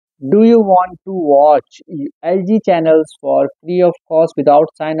Do you want to watch LG channels for free of cost without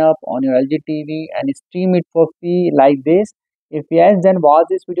sign up on your LG TV and stream it for free like this? If yes, then watch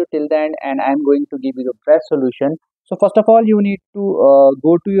this video till the end and I'm going to give you the best solution. So first of all, you need to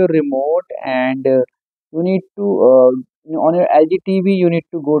go to your remote and you need to on your LG TV you need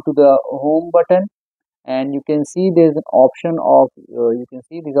to go to the home button and you can see there's an option of you can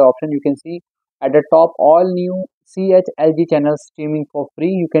see there's an option you can see at the top all new CHLG channels streaming for free.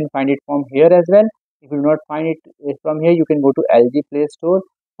 You can find it from here as well. If you do not find it from here, you can go to LG Play Store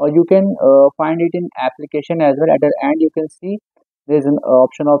or you can find it in application as well. At the end you can see there's an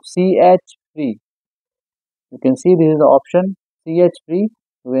option of CH free. You can see this is the option CH free.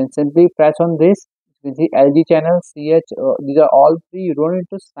 You can simply press on this. You can see LG channel CH. These are all free. You don't need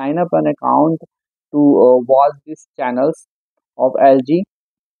to sign up an account to watch these channels of LG,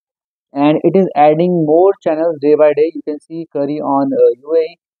 and it is adding more channels day by day. You can see curry on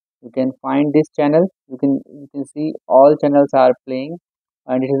UAE. You can find this channel. You can see all channels are playing,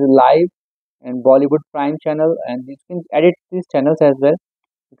 and it is live and Bollywood Prime channel, and you can edit these channels as well.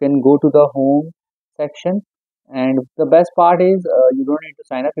 You can go to the home section, and the best part is you don't need to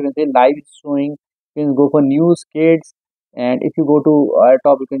sign up. You can say live is showing. You can go for news, kids, and if you go to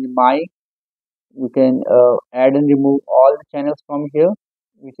top, you can my. You can add and remove all the channels from here,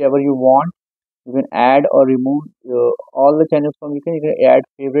 whichever you want. You can add or remove all the channels from. You can add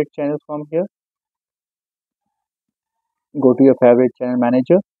favorite channels from here. Go to your favorite channel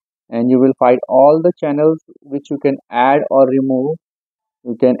manager, and you will find all the channels which you can add or remove.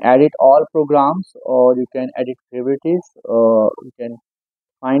 You can edit all programs or you can edit favorites. You can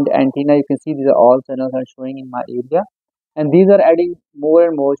find antenna. You can see these are all channels are showing in my area, and these are adding more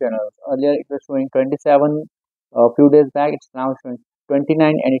and more channels. Earlier it was showing 27. A few days back it's now showing 29,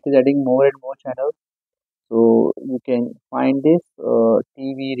 and it is adding more and more channels. So you can find this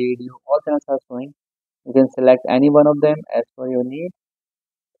TV, radio, all channels are showing. You can select any one of them as per your need,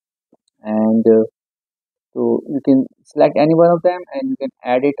 and so you can select any one of them and you can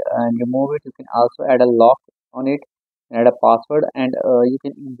add it and remove it. You can also add a lock on it and add a password, and you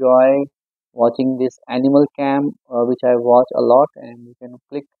can enjoy watching this animal cam, which I watch a lot, and you can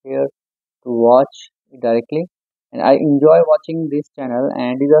click here to watch it directly. And I enjoy watching this channel,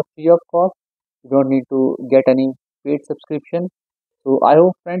 and these are free of cost. You don't need to get any paid subscription. So I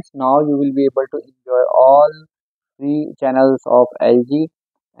hope friends now you will be able to enjoy all three channels of LG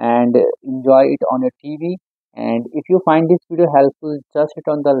and enjoy it on your TV. And if you find this video helpful, just hit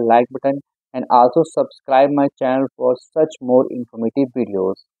on the like button and also subscribe my channel for such more informative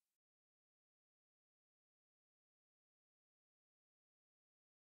videos.